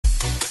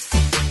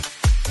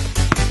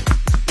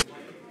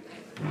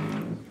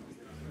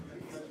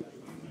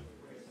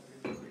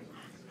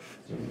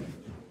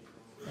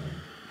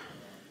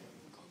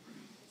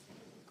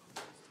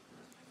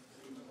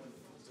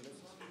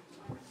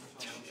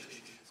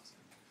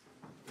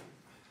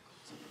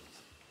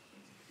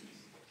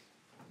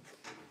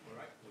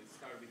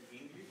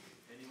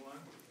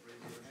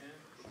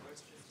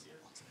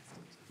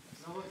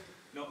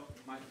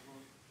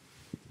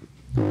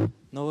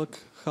Novak.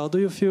 How do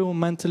you feel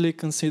mentally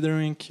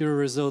considering your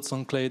results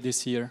on clay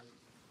this year?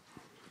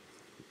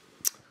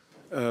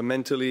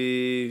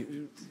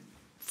 Mentally,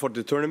 for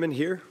the tournament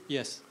here?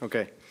 Yes.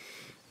 Okay.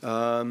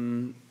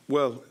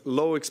 Well,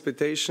 low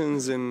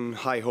expectations and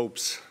high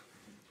hopes.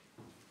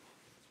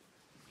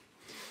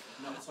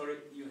 No, sorry,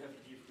 you have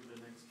to give to the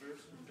next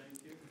person.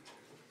 Thank you.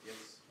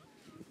 Yes.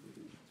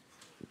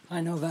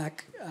 Hi,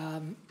 Novak.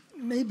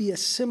 Maybe a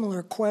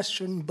similar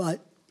question,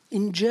 but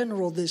in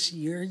general this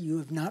year, you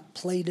have not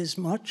played as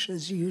much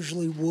as you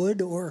usually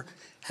would or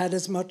had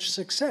as much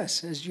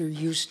success as you're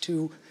used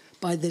to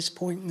by this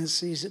point in the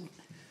season.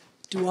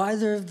 Do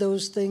either of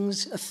those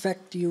things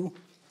affect you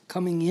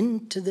coming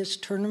into this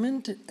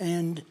tournament?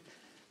 And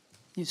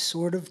you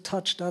sort of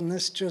touched on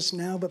this just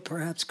now, but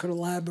perhaps could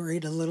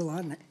elaborate a little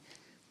on it.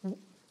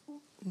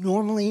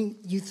 Normally,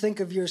 you think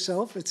of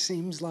yourself, it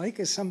seems like,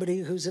 as somebody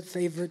who's a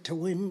favorite to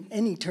win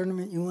any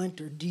tournament you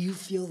enter. Do you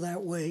feel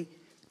that way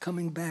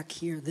coming back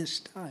here this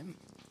time?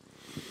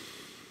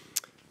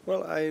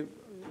 Well, I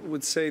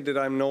would say that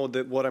I know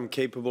that what I'm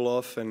capable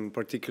of, and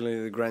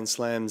particularly the Grand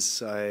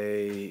Slams,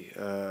 I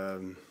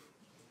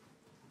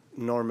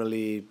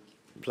normally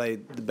play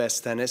the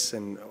best tennis,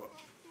 and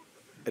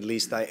at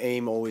least I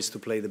aim always to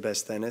play the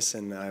best tennis,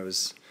 and I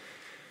was,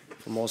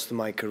 for most of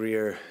my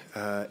career,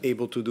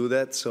 able to do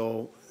that,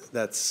 so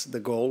that's the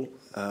goal.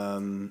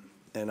 And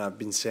I've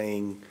been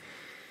saying,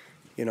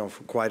 you know,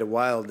 for quite a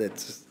while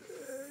that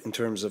in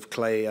terms of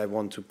clay, I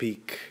want to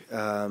peak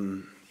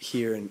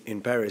here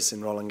in Paris,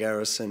 in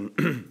Roland-Garros, and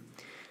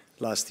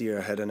last year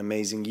I had an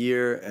amazing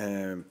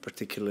year,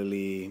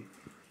 particularly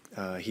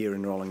here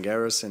in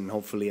Roland-Garros, and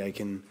hopefully I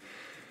can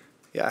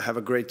have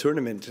a great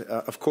tournament.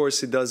 Of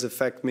course, it does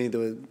affect me,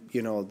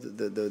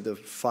 the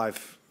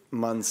 5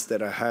 months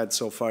that I had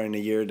so far in a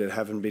year that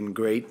haven't been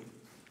great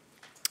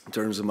in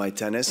terms of my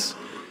tennis.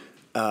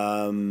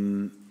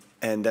 And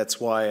that's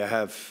why I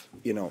have,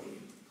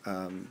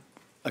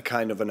 a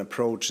kind of an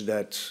approach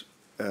that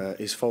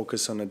is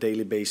focused on a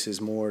daily basis,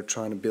 more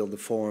trying to build the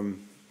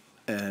form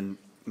and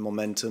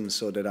momentum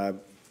so that I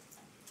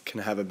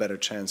can have a better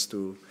chance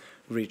to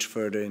reach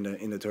further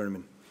in the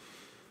tournament.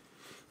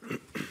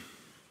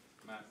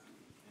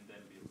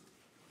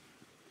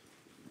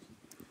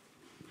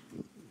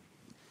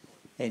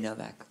 Hey,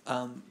 Novak.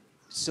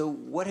 So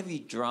what have you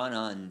drawn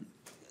on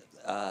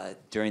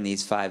during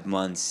these 5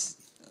 months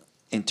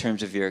in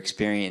terms of your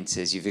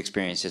experiences? You've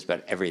experienced just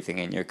about everything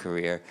in your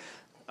career,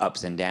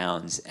 ups and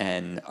downs.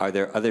 And are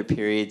there other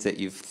periods that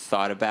you've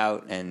thought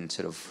about and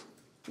sort of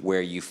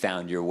where you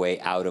found your way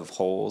out of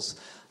holes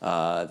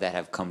that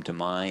have come to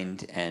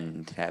mind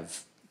and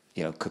have,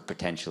 could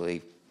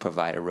potentially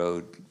provide a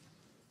road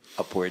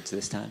upwards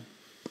this time?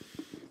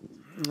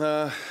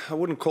 I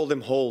wouldn't call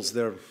them holes.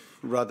 They're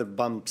rather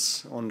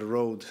bumps on the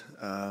road.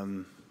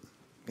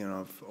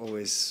 I've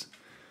always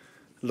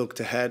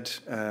looked ahead,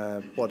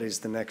 what is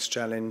the next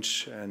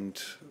challenge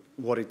and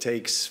what it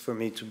takes for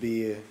me to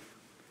be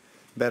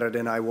better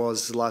than I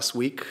was last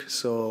week.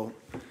 So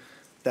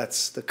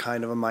that's the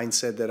kind of a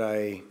mindset that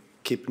I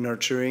keep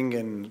nurturing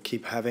and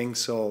keep having.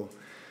 So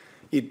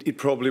it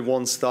probably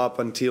won't stop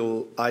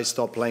until I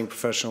stop playing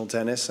professional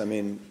tennis. I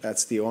mean,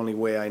 that's the only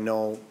way I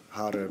know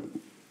how to,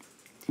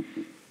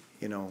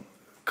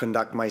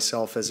 conduct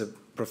myself as a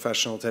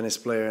professional tennis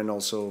player and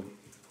also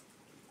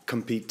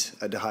compete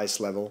at the highest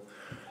level.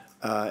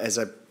 As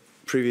I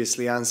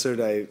previously answered,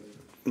 I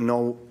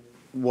know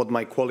what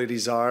my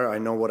qualities are, I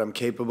know what I'm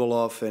capable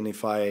of, and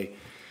if I,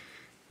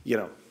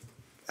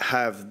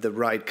 have the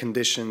right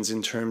conditions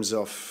in terms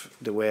of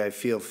the way I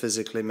feel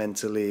physically,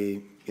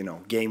 mentally,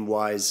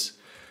 game-wise,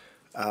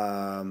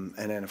 and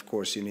then of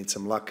course you need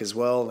some luck as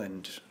well,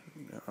 and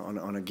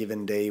on a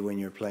given day when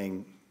you're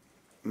playing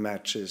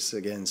matches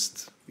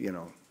against,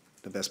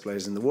 the best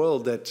players in the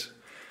world, that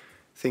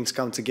things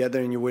come together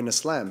and you win a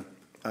slam.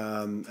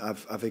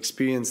 I've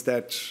experienced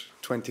that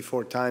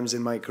 24 times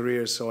in my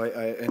career, so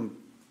and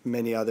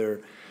many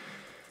other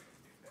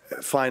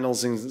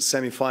finals and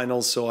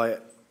semifinals, so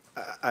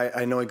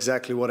I know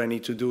exactly what I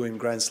need to do in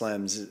Grand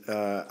Slams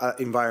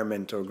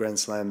environment or Grand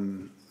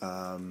Slam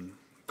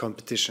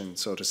competition,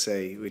 so to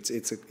say.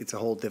 It's a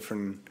whole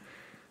different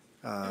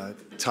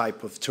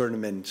type of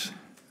tournament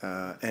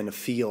and a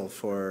feel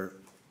for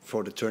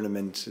the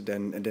tournament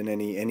than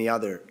any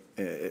other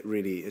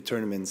really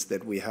tournaments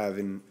that we have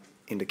in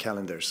the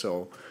calendar.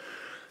 So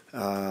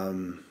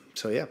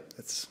yeah,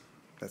 that's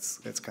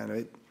kind of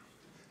it.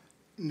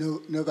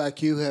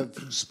 Novak, you have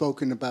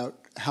spoken about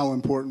how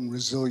important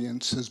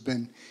resilience has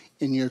been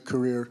in your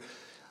career.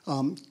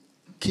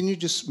 Can you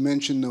just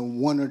mention the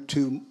 1 or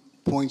 2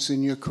 points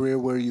in your career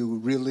where you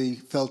really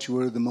felt you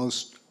were the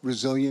most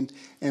resilient,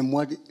 and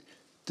what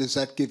does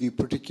that give you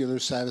particular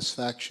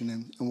satisfaction,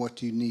 and what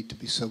do you need to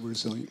be so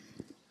resilient?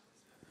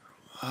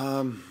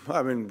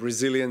 I mean,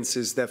 resilience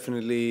is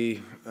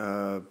definitely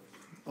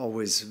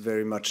always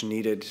very much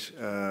needed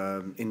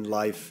in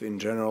life in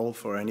general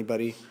for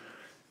anybody.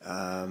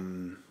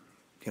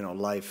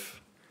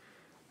 Life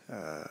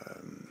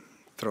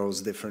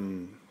throws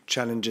different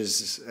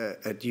challenges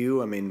at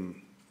you. I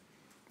mean,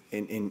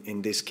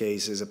 in this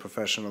case, as a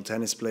professional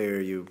tennis player,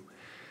 you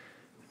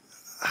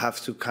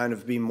have to kind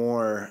of be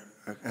more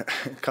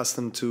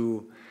accustomed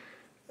to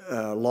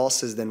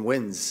losses than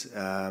wins.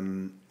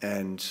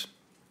 And,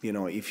 you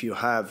know, if you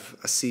have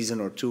a season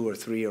or two or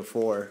three or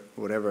four,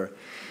 whatever,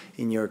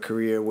 in your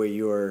career where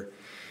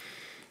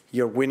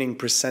your winning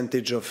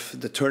percentage of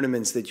the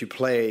tournaments that you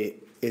play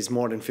is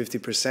more than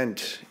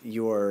 50%,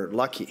 you're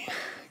lucky.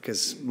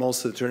 Because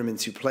most of the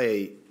tournaments you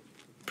play,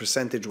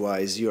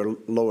 percentage-wise, you're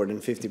lower than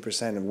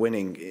 50% of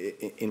winning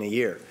in a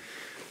year.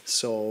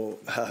 So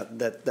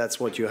that's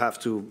what you have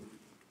to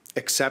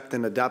accept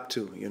and adapt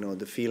to, you know,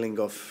 the feeling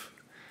of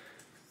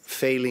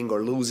failing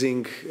or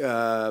losing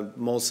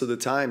most of the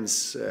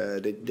times,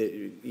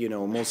 you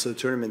know, most of the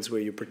tournaments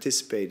where you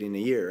participate in a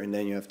year, and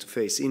then you have to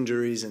face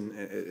injuries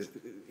and,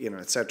 you know,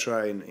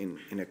 etc.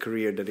 in a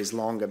career that is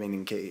long. I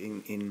mean,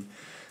 in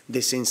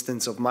this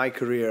instance of my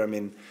career, I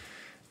mean,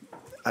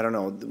 I don't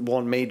know,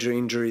 one major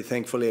injury,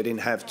 thankfully I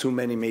didn't have too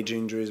many major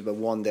injuries, but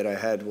one that I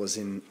had was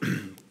in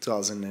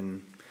 2000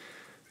 and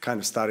kind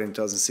of started in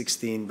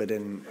 2016, but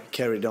then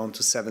carried on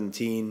to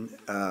 17,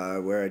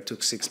 where I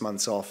took 6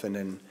 months off, and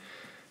then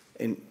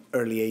in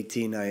early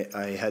 18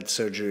 I had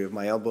surgery of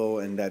my elbow,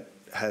 and that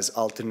has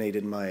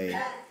alternated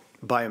my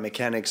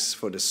biomechanics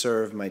for the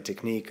serve, my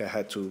technique. I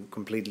had to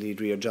completely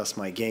readjust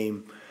my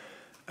game,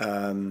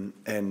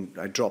 and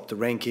I dropped the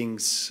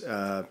rankings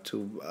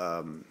to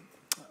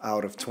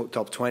out of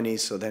top 20,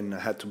 so then I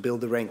had to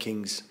build the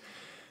rankings,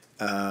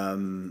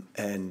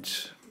 and,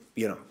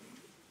 you know,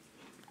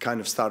 kind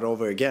of start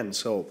over again.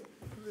 So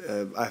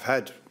I've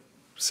had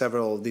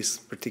several of these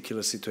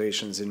particular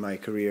situations in my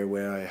career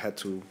where I had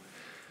to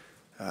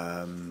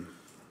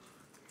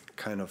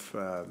kind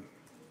of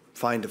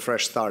find a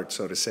fresh start,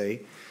 so to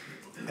say,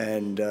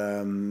 and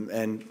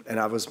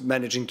I was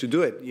managing to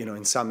do it, you know,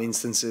 in some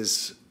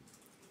instances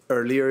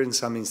earlier, in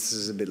some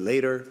instances a bit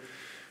later.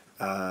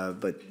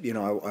 But, you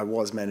know, I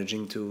was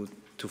managing to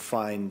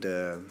find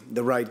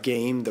the right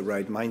game, the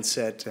right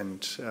mindset,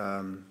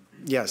 and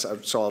yes,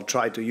 so I'll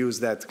try to use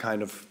that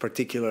kind of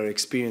particular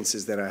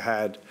experiences that I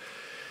had.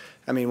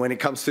 I mean, when it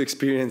comes to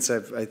experience,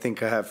 I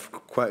think I have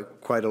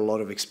quite a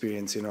lot of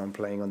experience. You know, I'm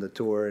playing on the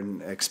tour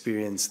and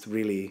experienced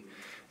really,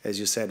 as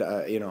you said,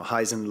 you know,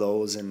 highs and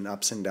lows and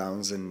ups and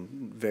downs and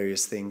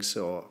various things.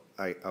 So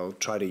I'll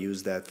try to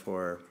use that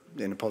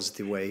in a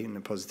positive way, in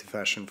a positive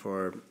fashion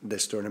for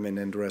this tournament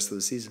and the rest of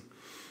the season.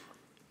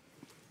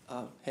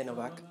 Hey,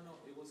 Novak. No,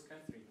 it was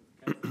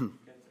Catherine.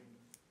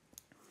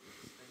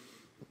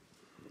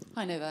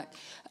 Hi, Novak.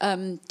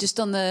 Just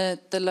on the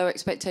low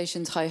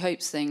expectations, high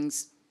hopes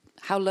things,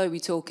 how low are we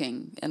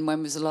talking? And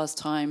when was the last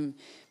time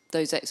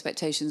those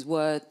expectations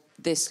were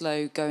this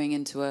low going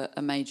into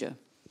a major?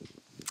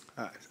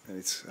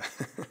 It's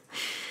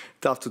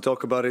tough to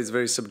talk about. It's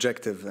very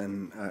subjective,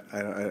 and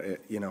I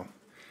you know,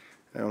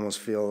 I almost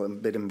feel a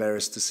bit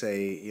embarrassed to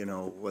say, you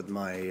know, what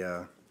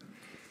my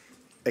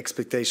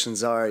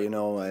expectations are. You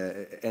know,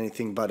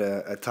 anything but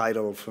a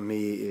title for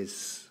me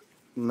is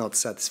not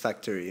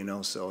satisfactory, you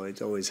know, so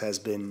it always has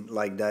been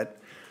like that.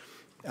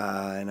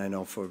 And I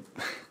know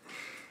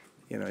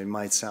you know, it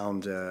might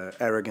sound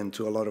arrogant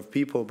to a lot of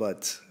people,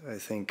 but I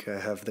think I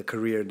have the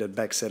career that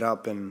backs it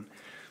up. And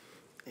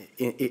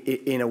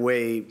in a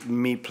way,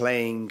 me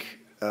playing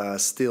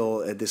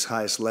still at this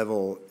highest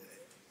level,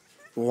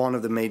 one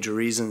of the major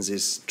reasons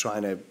is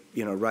trying to,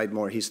 you know, write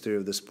more history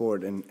of the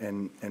sport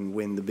and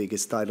win the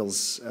biggest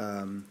titles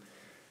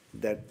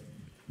that,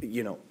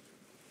 you know,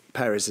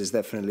 Paris is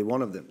definitely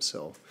one of them.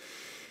 So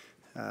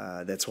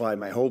that's why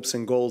my hopes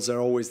and goals are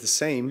always the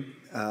same,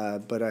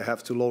 but I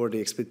have to lower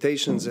the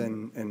expectations.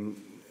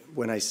 And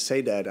when I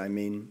say that, I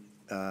mean,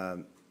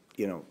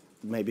 you know,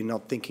 maybe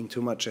not thinking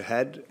too much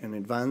ahead in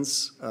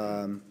advance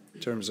in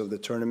terms of the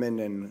tournament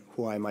and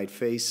who I might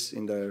face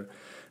in the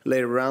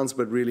later rounds,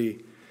 but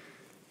really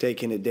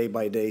taking it day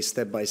by day,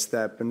 step by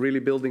step, and really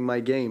building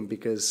my game,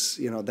 because,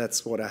 you know,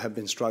 that's what I have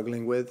been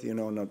struggling with, you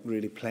know, not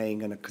really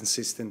playing on a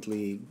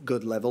consistently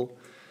good level.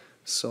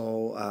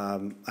 So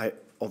I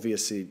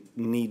obviously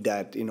need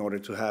that in order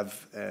to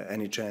have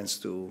any chance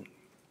to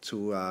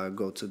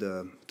go to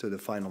the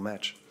final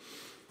match.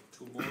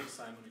 Two more,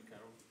 Simon and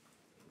Carol.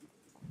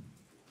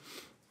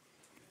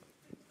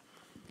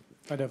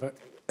 Hi, Novak.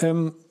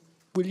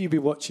 Will you be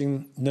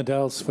watching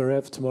Nadal's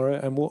Forever tomorrow,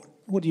 and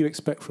what do you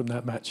expect from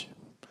that match?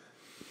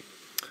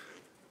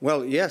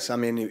 Well, yes. I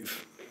mean,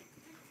 if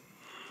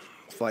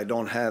I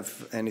don't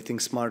have anything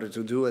smarter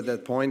to do at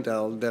that point,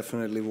 I'll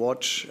definitely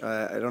watch.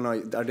 I don't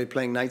know. Are they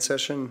playing night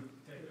session?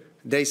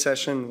 Day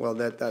session? Well,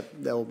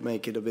 that'll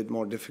make it a bit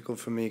more difficult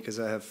for me because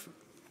I have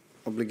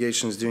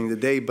obligations during the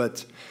day.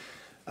 But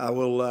I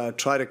will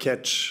try to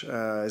catch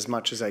as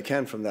much as I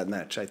can from that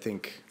match. I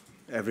think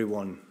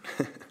everyone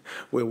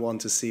will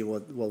want to see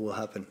what will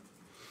happen.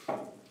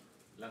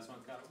 Last one,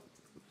 Carol.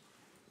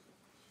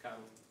 Carol.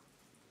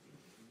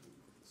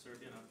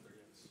 Serbian after,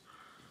 yes.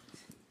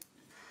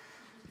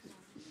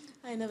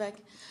 Hi, Novak.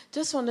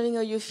 Just wondering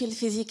how you feel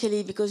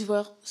physically, because you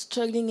were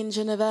struggling in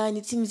Genève, and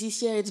it seems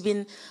this year it's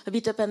been a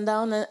bit up and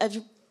down. Have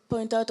you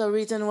point out a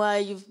reason why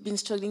you've been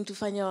struggling to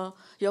find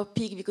your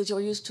peak, because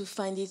you're used to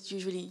find it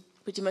usually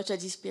pretty much at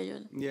this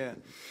period? Yeah.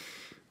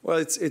 Well,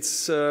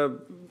 it's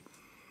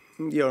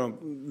you know,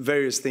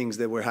 various things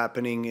that were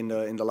happening in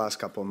the last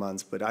couple of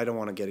months, but I don't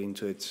want to get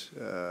into it.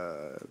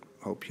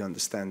 Hope you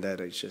understand that.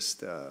 I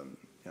just you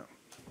know,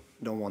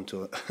 don't want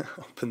to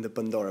open the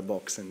Pandora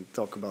box and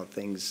talk about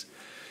things.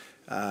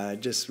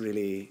 Just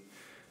really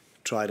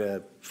try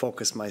to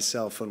focus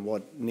myself on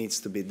what needs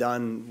to be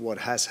done, what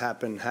has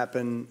happened,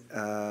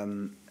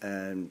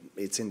 and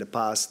it's in the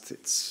past.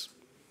 It's,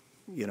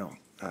 you know,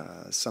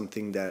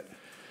 something that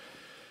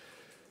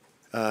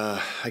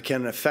I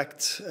can't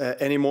affect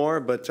anymore,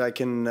 but I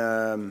can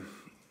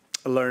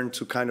learn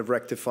to kind of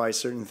rectify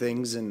certain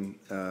things and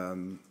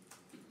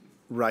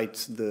right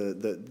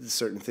the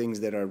certain things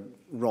that are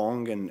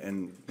wrong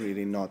and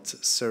really not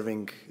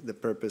serving the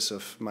purpose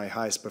of my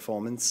highest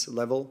performance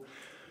level.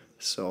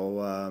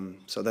 So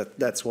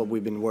that's what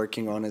we've been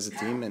working on as a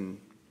team, and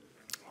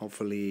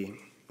hopefully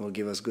will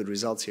give us good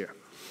results here.